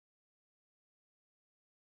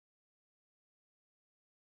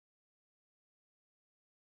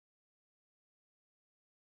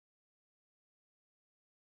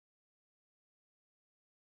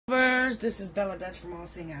lovers, this is Bella Dutch from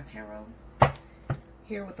Allseeingeyetarot,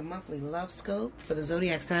 here with the monthly love scope for the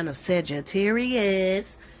zodiac sign of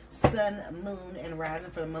Sagittarius, sun, moon, and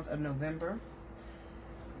rising for the month of November.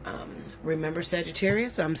 Remember,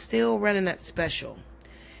 Sagittarius, I'm still running that special.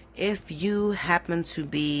 If you happen to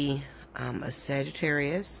be a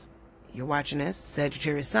Sagittarius, you're watching this,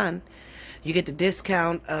 Sagittarius sun, you get the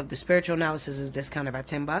discount of the spiritual analysis is discounted by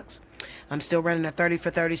 $10. I'm still running a 30 for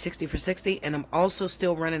 30, 60 for 60, and I'm also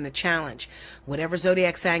still running a challenge. Whatever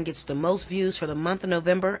zodiac sign gets the most views for the month of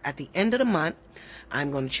November, at the end of the month, I'm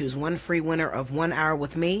going to choose one free winner of 1 hour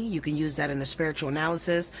with me. You can use that in a spiritual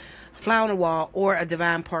analysis, fly on the wall, or a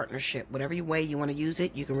divine partnership. Whatever way you want to use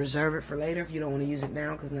it, you can reserve it for later if you don't want to use it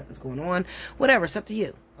now because nothing's going on. Whatever, it's up to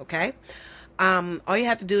you, okay? All you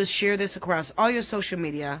have to do is share this across all your social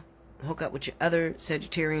media. Hook up with your other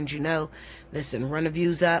Sagittarians you know. Listen, run the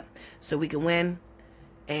views up so we can win.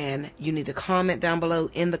 And you need to comment down below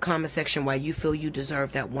in the comment section why you feel you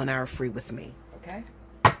deserve that 1 hour free with me. Okay?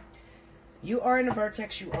 You are in the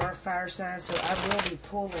vertex. You are a fire sign. So I will be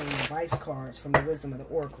pulling advice cards from the wisdom of the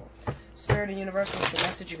oracle. Spirit and universe, what's the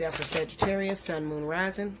message you got for Sagittarius, sun, moon,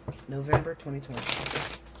 rising, November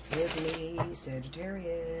 2020? Give me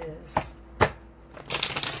Sagittarius.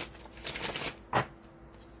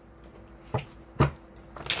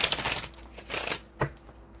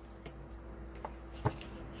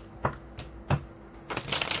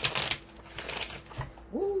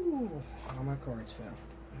 All my cards fell.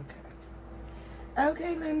 Okay.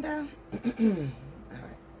 Okay, Linda. Alright.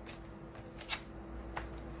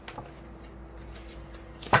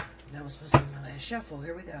 That was supposed to be my last shuffle.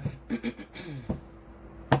 Here we go.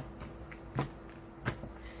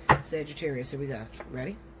 Sagittarius, here we go.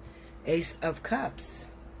 Ready? Ace of Cups.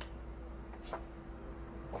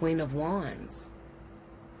 Queen of Wands.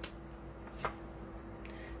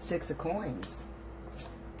 Six of Coins.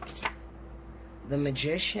 The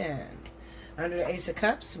Magician. Under the Ace of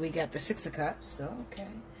Cups, we got the Six of Cups. Okay.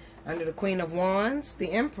 Under the Queen of Wands,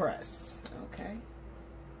 the Empress. Okay.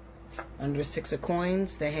 Under the Six of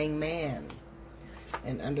Coins, the Hangman.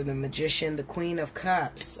 And under the Magician, the Queen of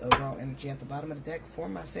Cups. Overall energy at the bottom of the deck for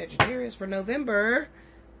my Sagittarius for November.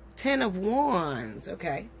 10 of Wands.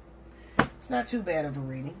 Okay. It's not too bad of a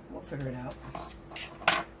reading. We'll figure it out.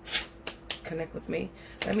 Connect with me.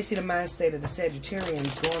 Let me see the mind state of the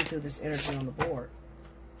Sagittarians going through this energy on the board.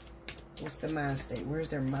 What's the mind state? Where's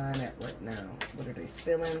their mind at right now? What are they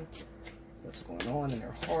feeling? What's going on in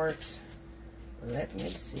their hearts? Let me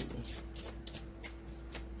see.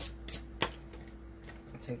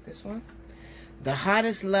 I'll take this one. The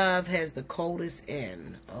hottest love has the coldest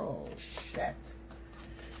end. Oh, shit.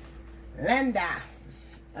 Linda.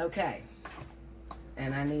 Okay.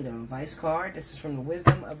 And I need an advice card. This is from the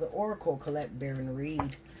wisdom of the oracle. Collect, bear, and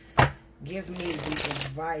read. Give me the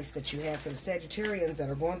advice that you have for the Sagittarians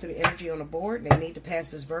that are going through the energy on the board. They need to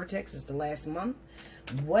pass this vertex. It's the last month.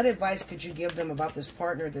 What advice could you give them about this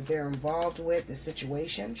partner that they're involved with, this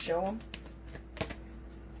situation? Show them.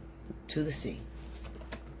 To the sea.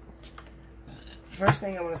 First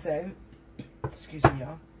thing I want to say, excuse me,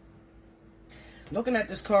 y'all. Looking at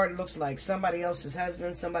this card, it looks like somebody else's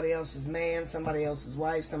husband, somebody else's man, somebody else's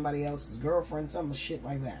wife, somebody else's girlfriend, some shit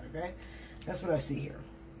like that, okay? That's what I see here.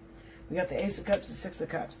 We got the Ace of Cups and Six of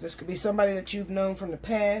Cups. This could be somebody that you've known from the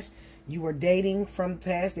past. You were dating from the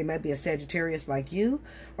past. They might be a Sagittarius like you.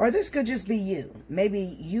 Or this could just be you.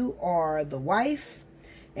 Maybe you are the wife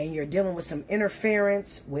and you're dealing with some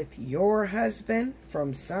interference with your husband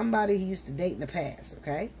from somebody he used to date in the past,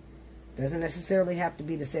 okay? Doesn't necessarily have to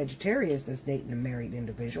be the Sagittarius that's dating a married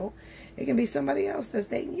individual. It can be somebody else that's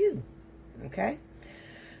dating you, okay?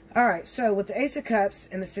 All right, so with the Ace of Cups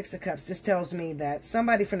and the Six of Cups, this tells me that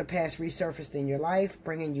somebody from the past resurfaced in your life,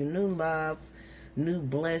 bringing you new love, new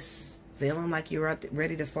bliss, feeling like you're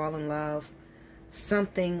ready to fall in love,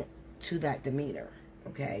 something to that demeanor,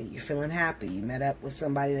 okay? You're feeling happy. You met up with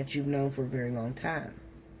somebody that you've known for a very long time.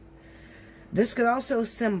 This could also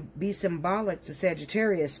be symbolic to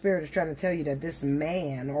Sagittarius. Spirit is trying to tell you that this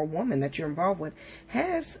man or woman that you're involved with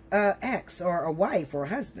has an ex or a wife or a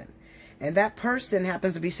husband. And that person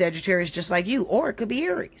happens to be Sagittarius just like you. Or it could be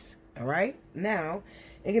Aries. All right? Now,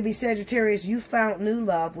 it could be Sagittarius. You found new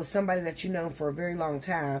love with somebody that you know for a very long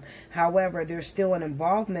time. However, there's still an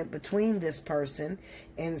involvement between this person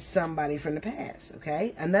and somebody from the past.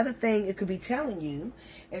 Okay? Another thing it could be telling you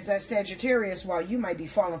is that Sagittarius, while you might be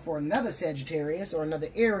falling for another Sagittarius or another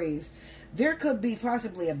Aries, there could be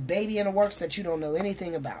possibly a baby in the works that you don't know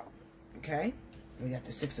anything about. Okay? We got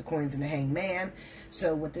the Six of Coins and the Hangman.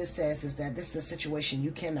 So what this says is that this is a situation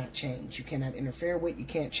you cannot change. You cannot interfere with. You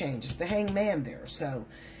can't change. It's the Hangman there. So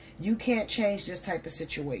you can't change this type of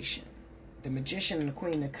situation. the Magician and the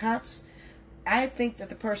Queen of Cups. I think that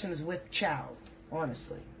the person is with child,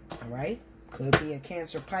 honestly. All right? Could be a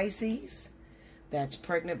Cancer Pisces that's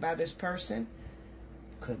pregnant by this person.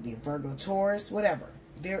 Could be a Virgo Taurus, whatever.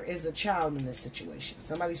 There is a child in this situation.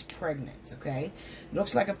 Somebody's pregnant, okay?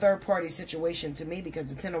 Looks like a third-party situation to me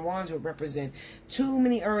because the Ten of Wands would represent too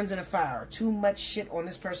many irons in a fire. Too much shit on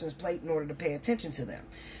this person's plate in order to pay attention to them.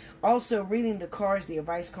 Also, reading the cards, the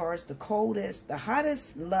advice cards, the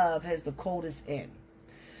hottest love has the coldest end.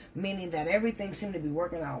 Meaning that everything seemed to be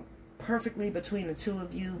working out perfectly between the two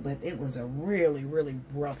of you, but it was a really, really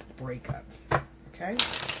rough breakup. Okay?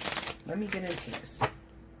 Let me get into this.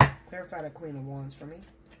 Clarify the Queen of Wands for me.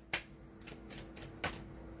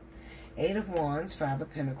 8 of Wands, 5 of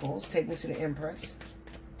Pentacles. Take me to the Empress.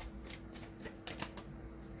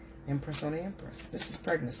 Empress on the Empress. This is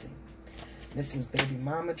pregnancy. This is baby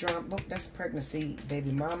mama drama. Look, that's pregnancy,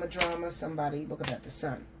 baby mama drama. Somebody, look at that, the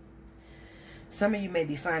Sun. Some of you may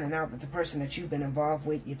be finding out that the person that you've been involved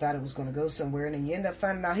with, you thought it was going to go somewhere, and then you end up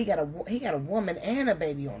finding out he got a woman and a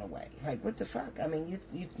baby on the way. Like, what the fuck? I mean,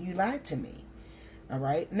 you lied to me. All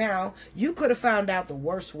right. Now, you could have found out the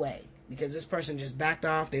worst way because this person just backed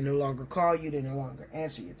off. They no longer call you. They no longer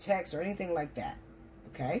answer your texts or anything like that.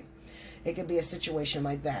 Okay. It could be a situation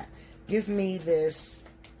like that. Give me this.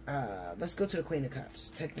 Let's go to the Queen of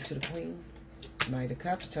Cups. Take me to the Queen. Knight of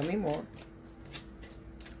Cups. Tell me more.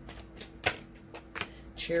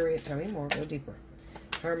 Chariot. Tell me more. Go deeper.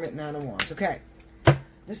 Hermit. 9 of Wands. Okay.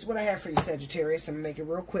 This is what I have for you, Sagittarius. I'm going to make it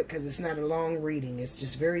real quick because it's not a long reading. It's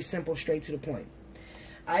just very simple, straight to the point.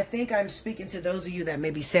 I think I'm speaking to those of you that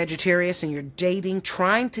may be Sagittarius and you're dating,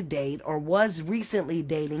 trying to date, or was recently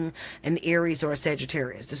dating an Aries or a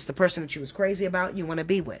Sagittarius. This is the person that you was crazy about, you want to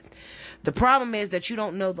be with. The problem is that you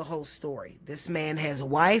don't know the whole story. This man has a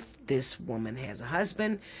wife. This woman has a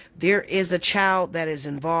husband. There is a child that is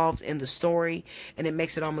involved in the story, and it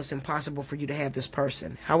makes it almost impossible for you to have this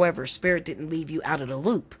person. However, Spirit didn't leave you out of the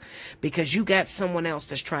loop because you got someone else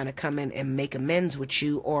that's trying to come in and make amends with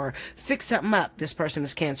you or fix something up. This person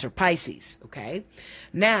is Cancer Pisces, okay?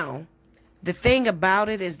 Now, the thing about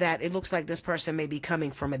it is that it looks like this person may be coming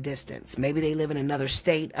from a distance. Maybe they live in another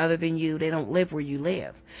state other than you. They don't live where you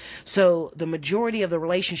live. So the majority of the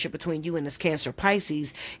relationship between you and this Cancer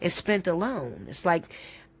Pisces is spent alone. It's like,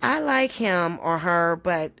 I like him or her,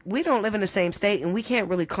 but we don't live in the same state and we can't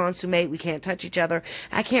really consummate. We can't touch each other.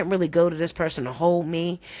 I can't really go to this person to hold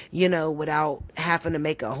me, you know, without having to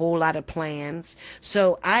make a whole lot of plans.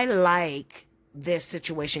 So I like this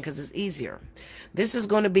situation because it's easier. This is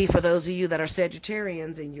going to be for those of you that are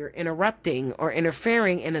Sagittarians and you're interrupting or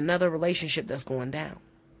interfering in another relationship that's going down.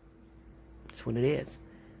 That's what it is.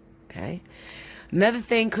 Okay. Another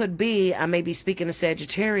thing could be, I may be speaking to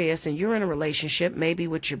Sagittarius and you're in a relationship, maybe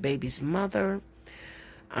with your baby's mother,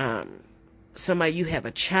 somebody you have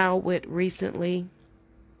a child with recently,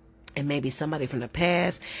 and maybe somebody from the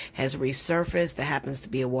past has resurfaced that happens to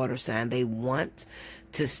be a water sign. They want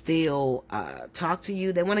to still talk to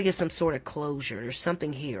you. They want to get some sort of closure. There's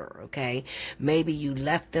something here, okay? Maybe you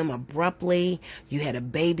left them abruptly. You had a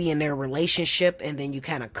baby in their relationship, and then you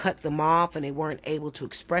kind of cut them off, and they weren't able to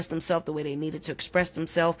express themselves the way they needed to express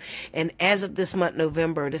themselves. And as of this month,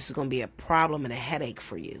 November, this is going to be a problem and a headache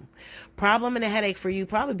for you. Problem and a headache for you,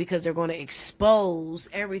 probably because they're going to expose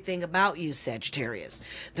everything about you, Sagittarius.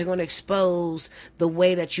 They're going to expose the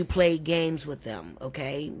way that you played games with them,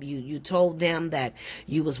 okay? You told them that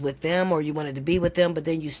you was with them or you wanted to be with them, but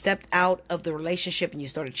then you stepped out of the relationship and you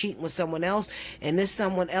started cheating with someone else, and this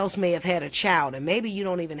someone else may have had a child, and maybe you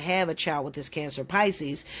don't even have a child with this Cancer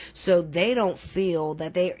Pisces, so they don't feel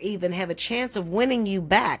that they even have a chance of winning you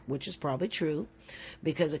back, which is probably true,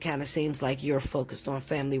 because it kind of seems like you're focused on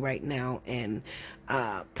family right now and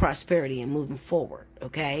prosperity and moving forward,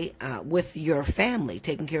 okay, with your family,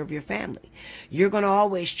 taking care of your family. You're going to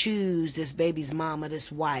always choose this baby's mama,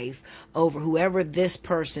 this wife, over whoever this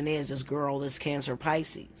person is, this girl, this Cancer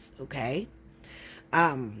Pisces, okay?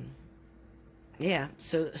 Yeah,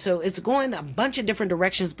 so it's going a bunch of different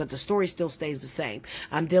directions, but the story still stays the same.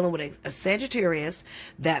 I'm dealing with a Sagittarius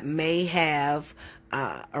that may have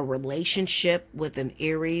a relationship with an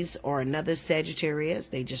Aries or another Sagittarius.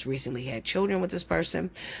 They just recently had children with this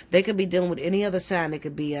person. They could be dealing with any other sign. It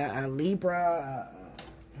could be a Libra.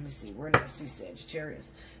 Let me see. Where did I see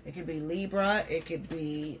Sagittarius? It could be Libra. It could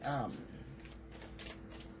be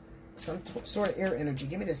some sort of air energy.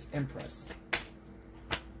 Give me this Empress.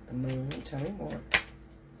 The Moon. Tell me more.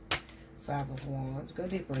 5 of Wands. Go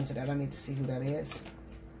deeper into that. I need to see who that is.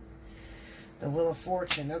 The Wheel of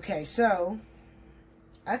Fortune. Okay, so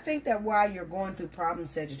I think that while you're going through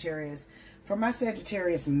problems, Sagittarius, for my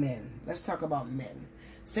Sagittarius men, let's talk about men.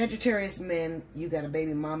 Sagittarius men, you got a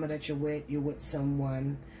baby mama that you're with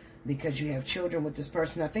someone because you have children with this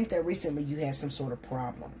person. I think that recently you had some sort of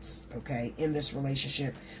problems, okay, in this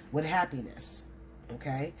relationship with happiness,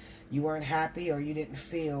 okay? You weren't happy, or you didn't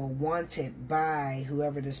feel wanted by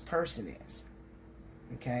whoever this person is,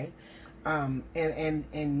 okay? And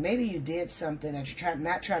maybe you did something that you're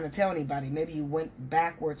not trying to tell anybody. Maybe you went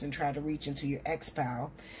backwards and tried to reach into your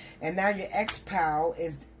ex-pal, and now your ex-pal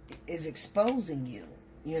is exposing you.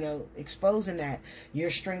 You know, exposing that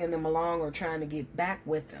you're stringing them along or trying to get back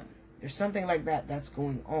with them. There's something like that that's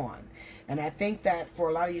going on. And I think that for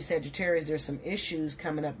a lot of you Sagittarius, there's some issues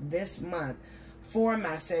coming up this month for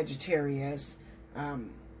my Sagittarius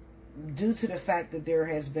due to the fact that there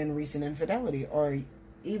has been recent infidelity, or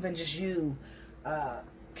even just you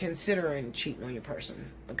considering cheating on your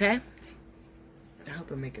person. Okay? I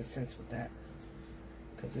hope I'm making sense with that,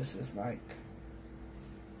 because this is like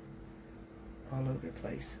all over the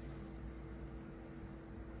place.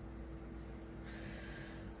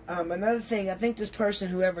 Another thing, I think this person,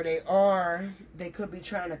 whoever they are, they could be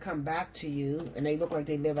trying to come back to you, and they look like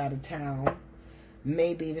they live out of town.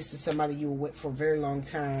 Maybe this is somebody you were with for a very long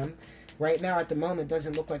time. Right now, at the moment, it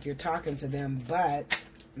doesn't look like you're talking to them, but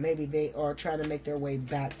maybe they are trying to make their way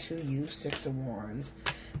back to you. Six of Wands.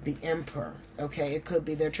 The Emperor. Okay, it could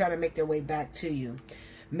be they're trying to make their way back to you.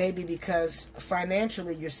 Maybe because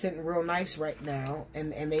financially you're sitting real nice right now,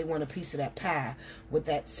 and they want a piece of that pie with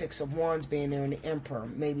that Six of Wands being there and the Emperor.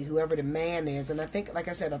 Maybe whoever the man is, and I think, like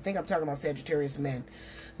I said, I think I'm talking about Sagittarius men.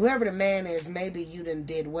 Whoever the man is, maybe you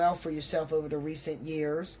did well for yourself over the recent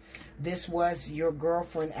years. This was your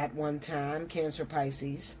girlfriend at one time, Cancer,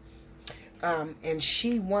 Pisces. And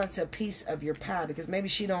she wants a piece of your pie because maybe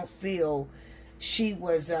she don't feel she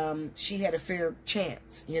was, she had a fair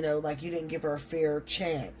chance, you know, like you didn't give her a fair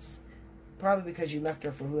chance. Probably because you left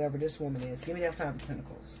her for whoever this woman is. Give me that Five of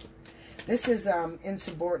Pentacles. This is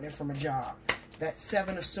insubordinate from a job. That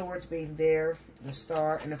Seven of Swords being there, the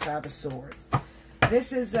Star, and the Five of Swords.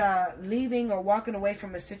 This is leaving or walking away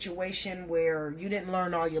from a situation where you didn't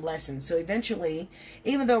learn all your lessons. So eventually,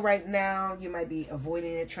 even though right now you might be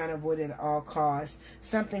avoiding it, trying to avoid it at all costs,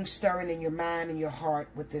 something's stirring in your mind and your heart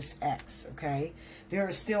with this ex, okay? There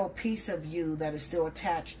is still a piece of you that is still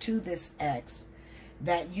attached to this ex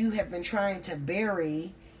that you have been trying to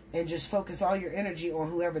bury and just focus all your energy on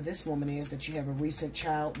whoever this woman is that you have a recent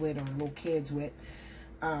child with or little kids with.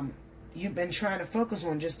 You've been trying to focus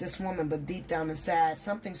on just this woman, but deep down inside,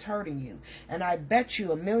 something's hurting you. And I bet you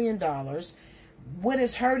 $1 million, what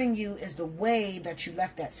is hurting you is the way that you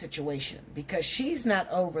left that situation. Because she's not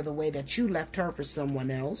over the way that you left her for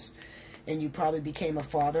someone else. And you probably became a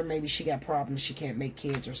father. Maybe she got problems, she can't make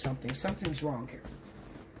kids or something. Something's wrong here.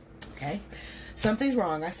 Okay? Something's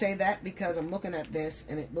wrong. I say that because I'm looking at this,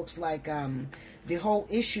 and it looks like the whole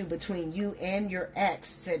issue between you and your ex,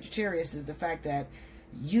 Sagittarius, is the fact that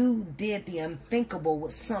you did the unthinkable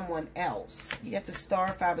with someone else. You got the Star,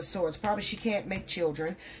 Five of Swords. Probably she can't make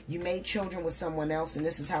children. You made children with someone else, and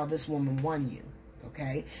this is how this woman won you.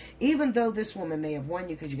 Okay? Even though this woman may have won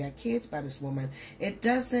you because you got kids by this woman, it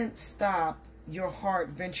doesn't stop your heart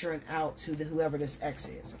venturing out to whoever this ex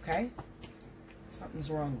is. Okay?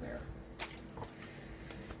 Something's wrong there.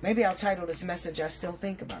 Maybe I'll title this message, I Still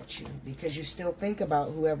Think About You, because you still think about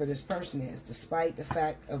whoever this person is, despite the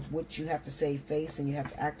fact of what you have to save face and you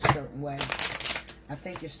have to act a certain way. I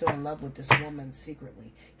think you're still in love with this woman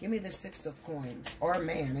secretly. Give me the Six of Coins, or a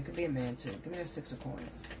man. It could be a man too. Give me the Six of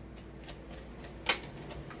Coins.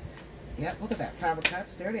 Yep, look at that. Five of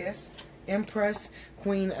Cups. There it is. Empress,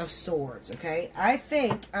 Queen of Swords. Okay? I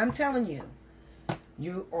think, I'm telling you,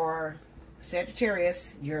 you are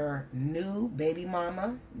Sagittarius, your new baby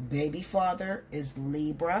mama, baby father is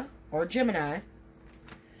Libra or Gemini.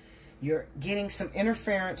 You're getting some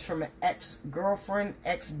interference from an ex-girlfriend,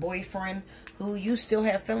 ex-boyfriend who you still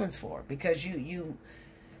have feelings for, because you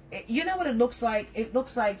know what it looks like? It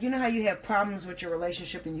looks like, you know how you have problems with your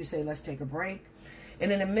relationship and you say, let's take a break?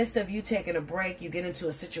 And in the midst of you taking a break, you get into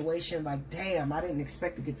a situation like, damn, I didn't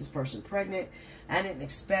expect to get this person pregnant. I didn't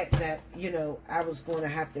expect that, you know, I was going to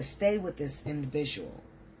have to stay with this individual.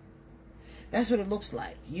 That's what it looks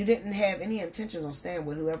like. You didn't have any intentions on staying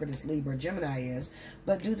with whoever this Libra or Gemini is,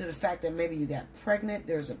 but due to the fact that maybe you got pregnant,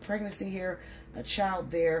 there's a pregnancy here, a child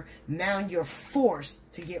there, now you're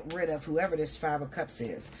forced to get rid of whoever this Five of Cups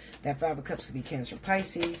is. That Five of Cups could be Cancer,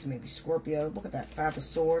 Pisces, maybe Scorpio. Look at that Five of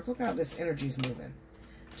Swords. Look how this energy is moving.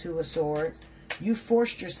 Two of Swords. You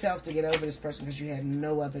forced yourself to get over this person because you had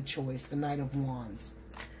no other choice. The Knight of Wands.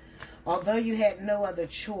 Although you had no other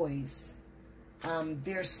choice,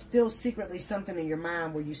 there's still secretly something in your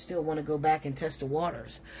mind where you still want to go back and test the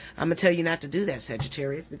waters. I'm going to tell you not to do that,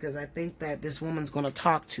 Sagittarius, because I think that this woman's going to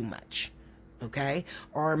talk too much. Okay?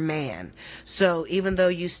 Or a man. So even though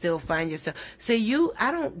you still find yourself,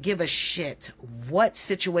 I don't give a shit what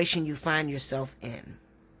situation you find yourself in.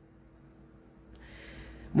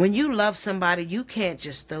 When you love somebody, you can't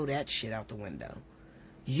just throw that shit out the window.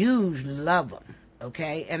 You love them.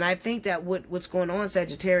 Okay? And I think that what's going on,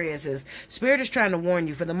 Sagittarius, is Spirit is trying to warn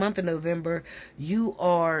you for the month of November, you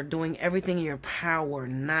are doing everything in your power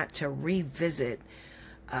not to revisit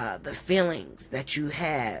the feelings that you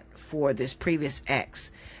had for this previous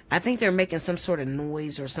ex. I think they're making some sort of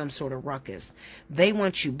noise or some sort of ruckus. They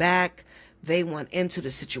want you back. They want into the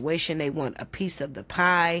situation. They want a piece of the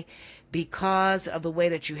pie. Because of the way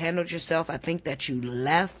that you handled yourself, I think that you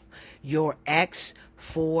left your ex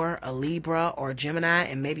for a Libra or a Gemini,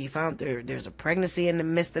 and maybe you found there's a pregnancy in the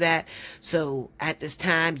midst of that. So at this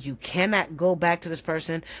time, you cannot go back to this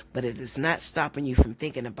person, but it is not stopping you from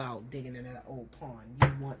thinking about digging in that old pond.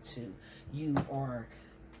 You want to. You are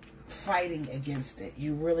fighting against it.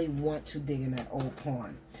 You really want to dig in that old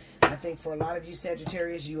pond. I think for a lot of you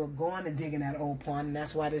Sagittarius, you are going to dig in that old pond, and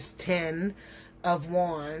that's why this 10 of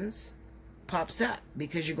Wands pops up,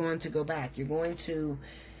 because you're going to go back. You're going to,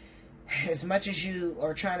 as much as you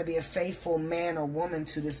are trying to be a faithful man or woman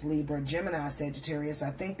to this Libra, Gemini, Sagittarius,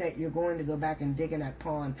 I think that you're going to go back and dig in that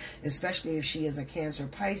pond, especially if she is a Cancer,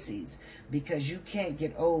 Pisces, because you can't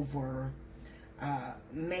get over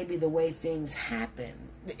maybe the way things happen.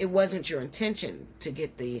 It wasn't your intention to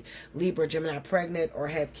get the Libra, Gemini pregnant or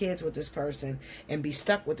have kids with this person and be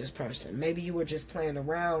stuck with this person. Maybe you were just playing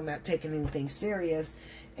around, not taking anything serious,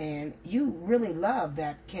 and you really love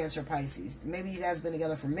that Cancer, Pisces. Maybe you guys have been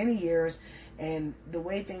together for many years, and the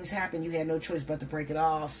way things happen, you had no choice but to break it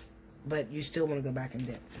off, but you still want to go back and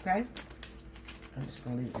dip, okay? I'm just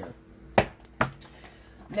going to leave it here.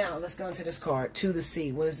 Now, let's go into this card, To the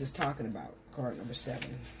Sea. What is this talking about? Card number 7.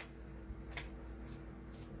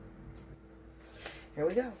 Here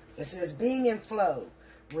we go. It says, being in flow,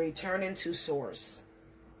 returning to source.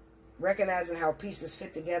 Recognizing how pieces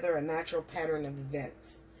fit together, a natural pattern of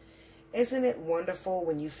events. Isn't it wonderful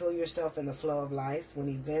when you feel yourself in the flow of life, when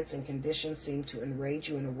events and conditions seem to enrage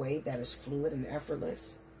you in a way that is fluid and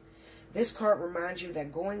effortless? This card reminds you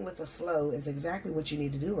that going with the flow is exactly what you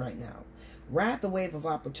need to do right now. Ride the wave of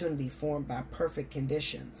opportunity formed by perfect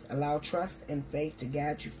conditions. Allow trust and faith to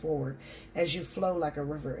guide you forward as you flow like a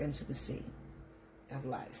river into the sea of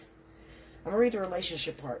life. I'm going to read the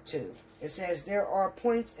relationship part too. It says, there are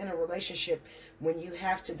points in a relationship when you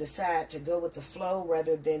have to decide to go with the flow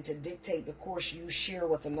rather than to dictate the course you share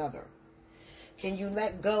with another. Can you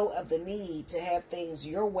let go of the need to have things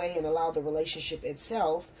your way and allow the relationship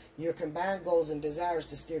itself, your combined goals and desires,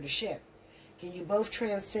 to steer the ship? Can you both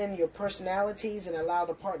transcend your personalities and allow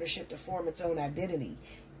the partnership to form its own identity,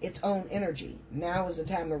 its own energy? Now is the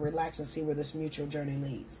time to relax and see where this mutual journey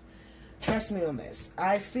leads. Trust me on this.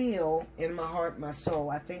 I feel in my heart, my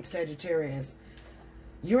soul, I think, Sagittarius,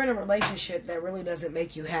 you're in a relationship that really doesn't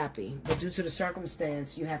make you happy. But due to the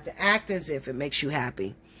circumstance, you have to act as if it makes you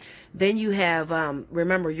happy. Then you have,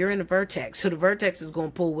 remember, you're in a vertex. So the vertex is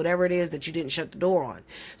going to pull whatever it is that you didn't shut the door on.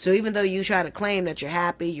 So even though you try to claim that you're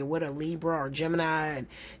happy, you're with a Libra or Gemini,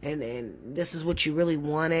 and this is what you really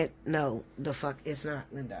wanted, no, the fuck, it's not,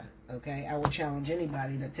 Linda. Okay? I will challenge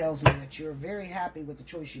anybody that tells me that you're very happy with the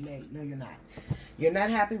choice you made. No, you're not. You're not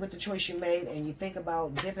happy with the choice you made, and you think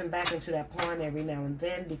about dipping back into that pond every now and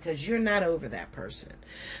then because you're not over that person.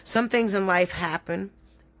 Some things in life happen,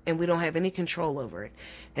 and we don't have any control over it.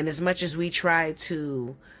 And as much as we try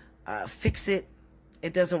to fix it,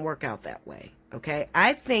 it doesn't work out that way. Okay?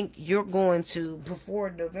 I think you're going to, before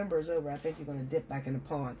November is over, I think you're going to dip back in the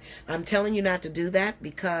pond. I'm telling you not to do that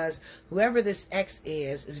because whoever this ex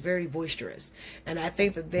is very boisterous. And I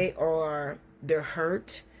think that they're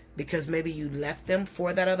hurt because maybe you left them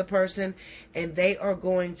for that other person, and they are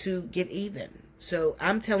going to get even. So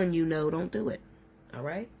I'm telling you, no, don't do it. All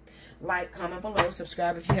right? Like, comment below,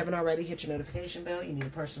 subscribe if you haven't already, hit your notification bell. You need a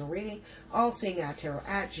personal reading.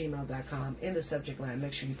 Allseeingeyetarot@gmail.com. In the subject line,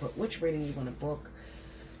 make sure you put which reading you want to book.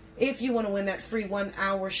 If you want to win that free 1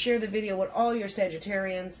 hour, share the video with all your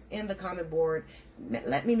Sagittarians in the comment board.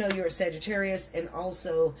 Let me know you're a Sagittarius, and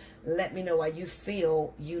also let me know why you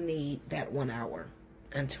feel you need that 1 hour.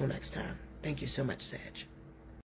 Until next time, thank you so much, Sag.